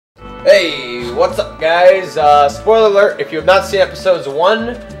Hey, what's up guys? Spoiler alert, if you have not seen episodes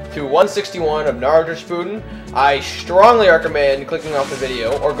 1 through 161 of Naruto Shippuden, I strongly recommend clicking off the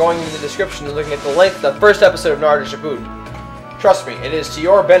video or going in the description and looking at the link to the first episode of Naruto Shippuden. Trust me, it is to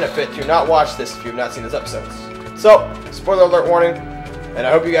your benefit to not watch this if you have not seen those episodes. So, spoiler alert warning, and I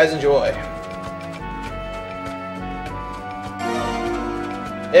hope you guys enjoy.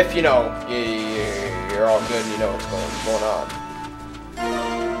 If you know, you're all good and you know what's going on.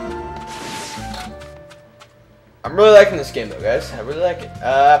 I'm really liking this game though, guys. I really like it.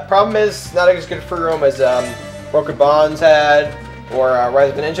 Problem is, not as good for room as Broken Bonds had or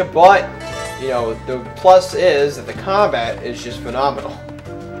Rise of a Ninja, but you know the plus is that the combat is just phenomenal.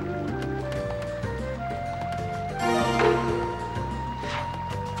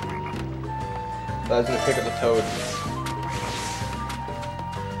 I was gonna pick up the toad.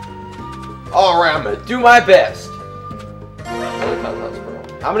 Alright, I'm gonna do my best.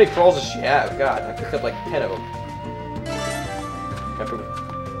 How many pearls does she have? God, I picked up like 10 of them.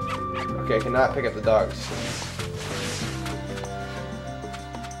 Okay, I cannot pick up the dogs.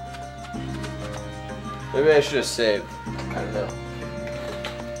 Maybe I should have saved. I don't know.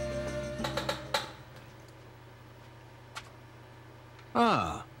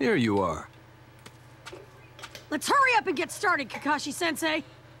 Ah, here you are. Let's hurry up and get started, Kakashi Sensei.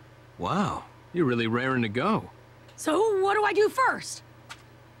 Wow, you're really raring to go. So, what do I do first?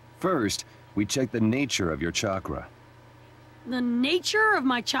 First, we check the nature of your chakra. The nature of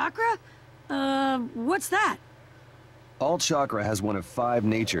my chakra? What's that? All chakra has one of 5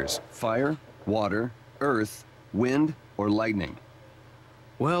 natures: fire, water, earth, wind, or lightning.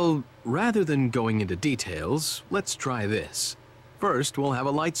 Well, rather than going into details, let's try this. First, we'll have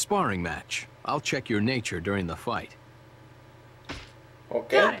a light sparring match. I'll check your nature during the fight.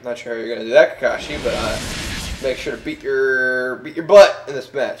 Okay, not sure how you're gonna do that, Kakashi, but make sure to beat your butt in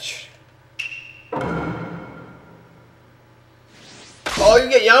this match. Oh, you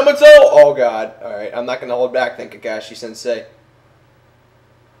get Yamato? Oh god. Alright, I'm not gonna hold back then, Kakashi Sensei.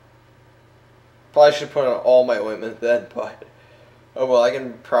 Probably should put on all my ointment then, but oh well, I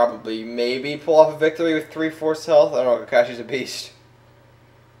can probably maybe pull off a victory with 3/4 health. I don't know, Kakashi's a beast.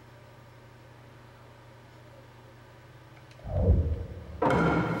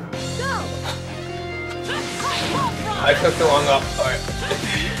 I took the wrong up. Alright.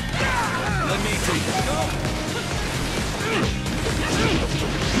 Let me take it.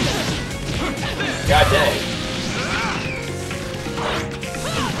 God dang.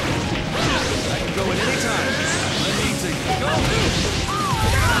 I can go at any time. Let me take it.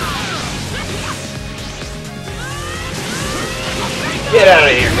 Get out of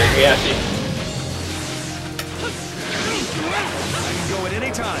here, Kakashi. I can go at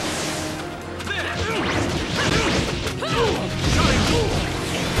any time.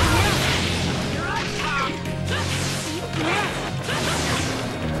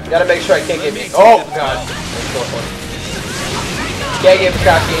 Gotta make sure I can't get me. Oh god. Can't get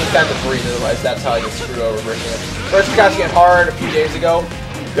Kakashi any time to breathe, otherwise that's how I get screwed over. First Kakashi got hard a few days ago.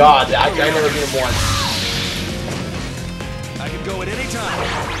 God, I never beat him once. I can go at any time.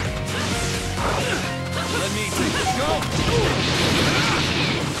 Let me take it. Go.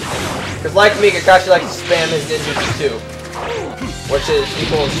 Because like me, Kakashi likes to spam his ninjutsu too. Which is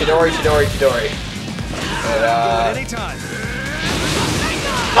equals Chidori, Chidori, Chidori. But,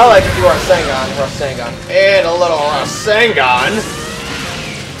 I like to do Rasengan, and a little Rasengan.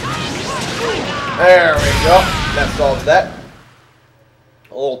 There we go. That solves that.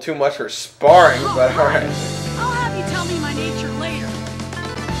 A little too much for sparring, but alright. I'll have you tell me my nature later.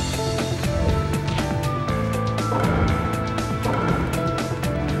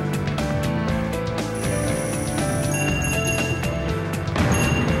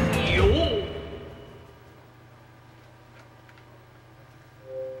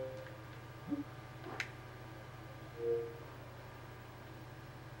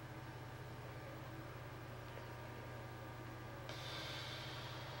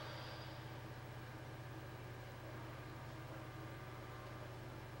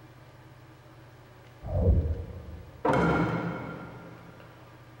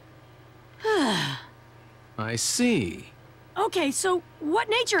 I see. Okay, so what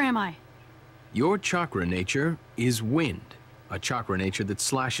nature am I? Your chakra nature is wind. A chakra nature that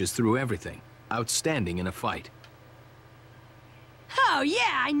slashes through everything. Outstanding in a fight. Oh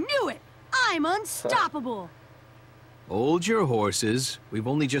yeah, I knew it! I'm unstoppable! Hold your horses. We've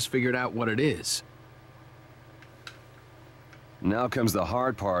only just figured out what it is. Now comes the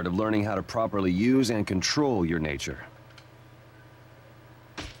hard part of learning how to properly use and control your nature.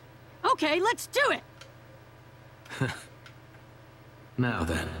 Okay, let's do it! Now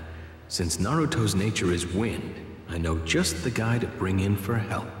then, Since Naruto's nature is wind, I know just the guy to bring in for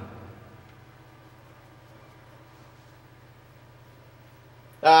help.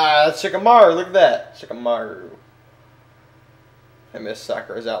 Ah, that's Shikamaru. Look at that. Shikamaru. I miss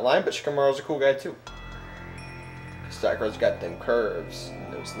Sakura's outline, but Shikamaru's a cool guy too. Sakura's got them curves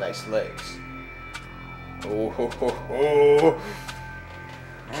and those nice legs. Oh, ho, ho, ho.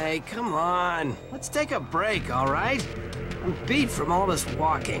 Hey, come on. Let's take a break, all right? I'm beat from all this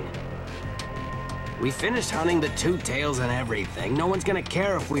walking. We finished hunting the two tails and everything. No one's gonna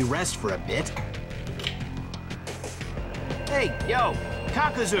care if we rest for a bit. Hey, yo,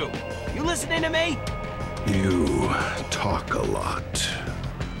 Kakuzu, you listening to me? You talk a lot.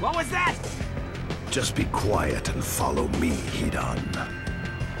 What was that? Just be quiet and follow me, Hidan.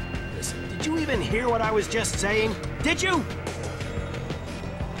 Listen, did you even hear what I was just saying? Did you?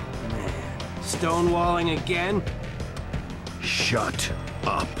 Man, stonewalling again? Shut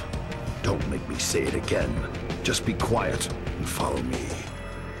up. Don't make me say it again. Just be quiet and follow me.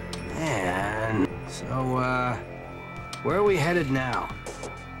 Man. So, where are we headed now?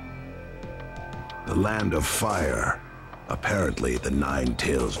 The land of fire. Apparently, the Nine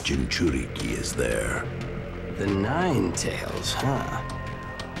Tails Jinchuriki is there. The Nine Tails, huh?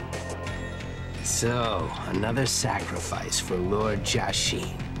 So, another sacrifice for Lord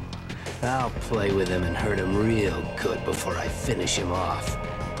Jashin. I'll play with him and hurt him real good before I finish him off.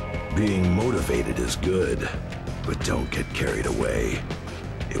 Being motivated is good, but don't get carried away.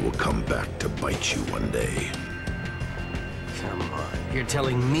 It will come back to bite you one day. Come on, you're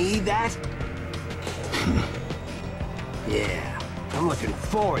telling me that? Yeah, I'm looking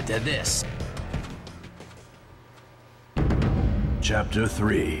forward to this. Chapter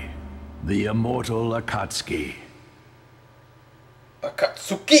 3. The Immortal Akatsuki.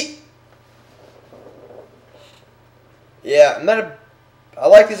 Akatsuki! Yeah, I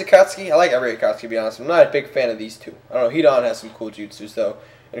like these Akatsuki. I like every Akatsuki, to be honest. I'm not a big fan of these two. I don't know, Hidan has some cool jutsus, though.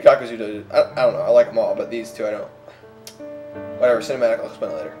 And Kakuzu does. I don't know, I like them all, but these two I don't. Whatever, cinematic, I'll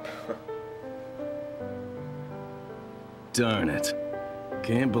explain it later. Darn it.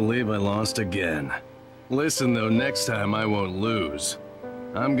 Can't believe I lost again. Listen though, next time I won't lose.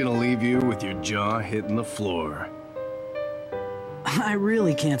 I'm gonna leave you with your jaw hitting the floor. I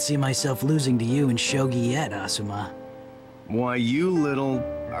really can't see myself losing to you and Shogi yet, Asuma. Why, you little...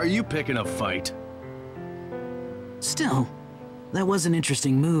 Are you picking a fight? Still, that was an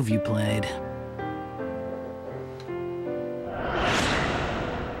interesting move you played.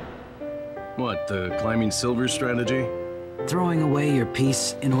 What, the climbing silver strategy? Throwing away your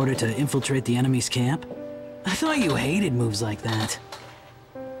piece in order to infiltrate the enemy's camp? I thought you hated moves like that.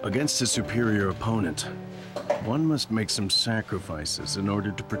 Against a superior opponent, one must make some sacrifices in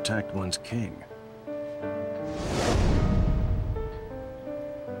order to protect one's king.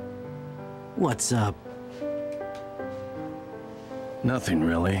 What's up? Nothing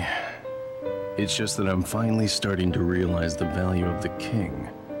really. It's just that I'm finally starting to realize the value of the king.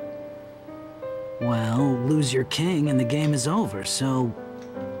 Well, lose your king and the game is over, so...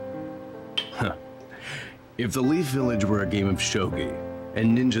 Huh. If the Leaf Village were a game of shogi,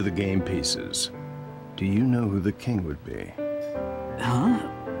 and Ninja the game pieces, do you know who the king would be? Huh?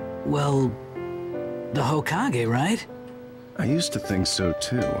 Well, the Hokage, right? I used to think so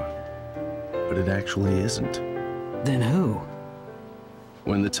too, but it actually isn't. Then who?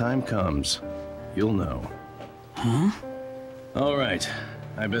 When the time comes, you'll know. Huh? All right,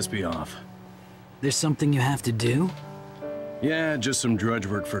 I best be off. There's something you have to do? Yeah, just some drudge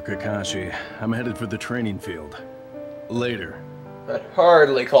work for Kakashi. I'm headed for the training field. Later. I'd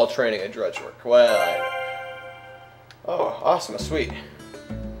hardly call training a drudge work. Well, oh, awesome, sweet.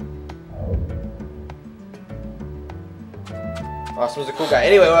 Awesome's a cool guy.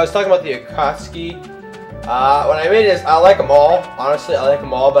 Anyway, when I was talking about the Akatsuki, when I made this, I like them all. Honestly, I like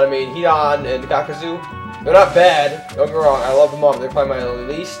them all, but I mean, Hidan and Kakuzu, they're not bad. Don't get me wrong, I love them all. They're probably my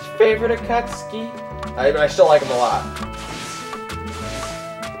least favorite Akatsuki. I still like them a lot.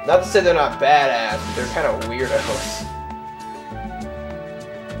 Not to say they're not badass, but they're kind of weirdos.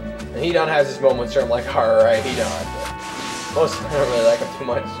 And Hidan has his moments where I'm like, alright, Hidan. But most of them, I don't really like him too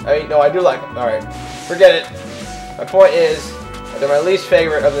much. I mean, no, I do like him. Alright, forget it. My point is, they're my least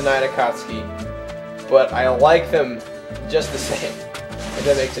favorite of the 9 Akatsuki. But I like them just the same. If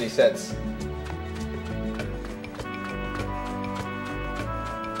that makes any sense.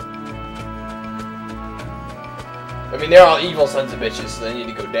 I mean, they're all evil sons of bitches, so they need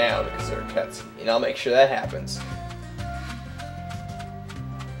to go down because they're Akatsuki. And I'll make sure that happens.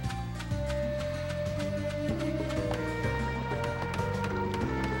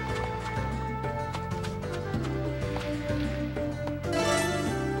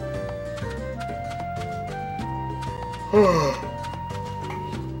 Nom,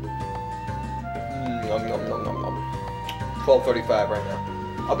 nom, nom, nom, nom. 12:35 right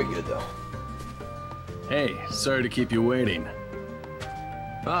now. I'll be good though. Hey, sorry to keep you waiting.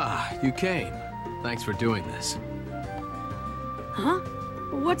 Ah, you came. Thanks for doing this. Huh?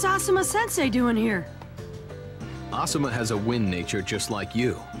 What's Asuma Sensei doing here? Asuma has a wind nature just like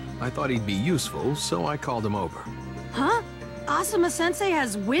you. I thought he'd be useful, so I called him over. Huh? Asuma Sensei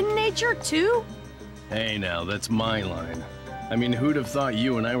has wind nature too? Hey now, that's my line. I mean, who'd have thought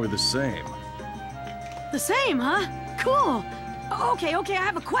you and I were the same? The same, huh? Cool. Okay, I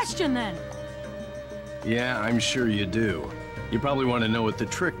have a question then. Yeah, I'm sure you do. You probably want to know what the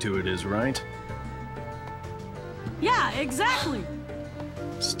trick to it is, right? Yeah, exactly.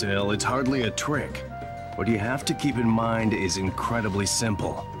 Still, it's hardly a trick. What you have to keep in mind is incredibly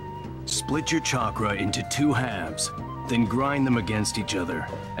simple. Split your chakra into 2 halves, then grind them against each other,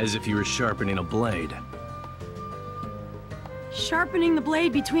 as if you were sharpening a blade. Sharpening the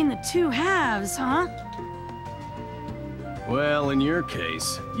blade between the 2 halves, huh? Well, in your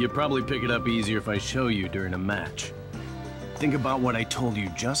case, you'd probably pick it up easier if I show you during a match. Think about what I told you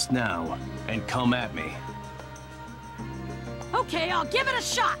just now, and come at me. Okay, I'll give it a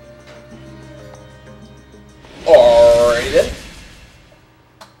shot. Alrighty then.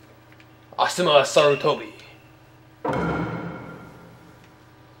 Asuma Sarutobi.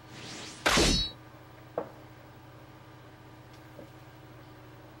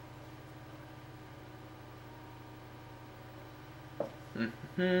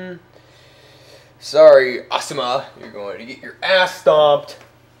 Sorry, Asuma, you're going to get your ass stomped.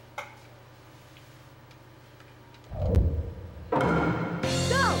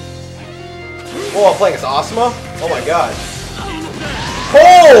 Oh, I'm playing as Asuma? Oh my god.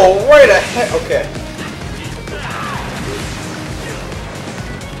 Oh, right ahead. Okay.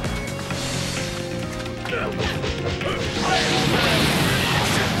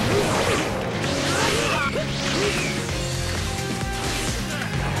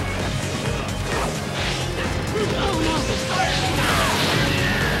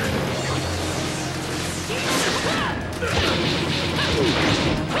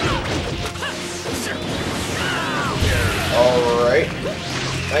 Alright.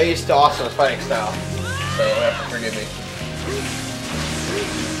 I'm used to Asuma's fighting style, so you'll have to forgive me.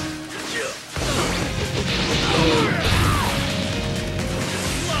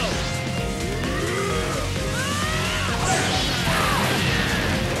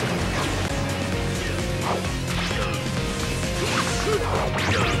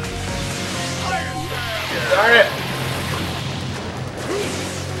 Darn it!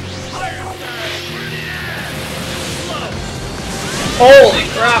 Holy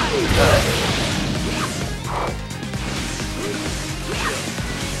crap!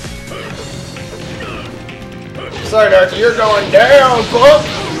 Sorry, Naruto, you're going down, bump!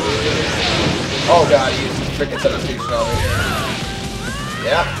 Oh god, he's freaking substitution on me.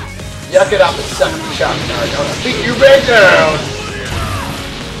 Yeah. Yuck it up and suck the shot, Naruto. I'll beat you back down!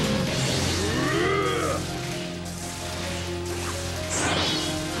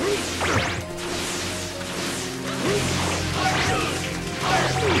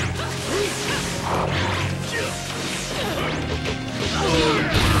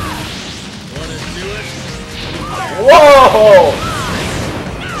 Whoa!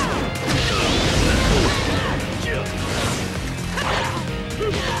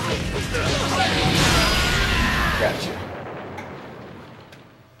 Gotcha.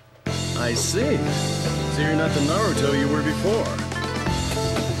 I see. So you're not the Naruto you were before.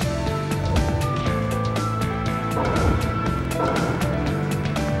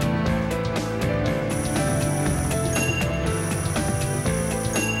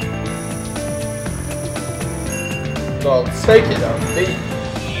 Well, let's take it on me.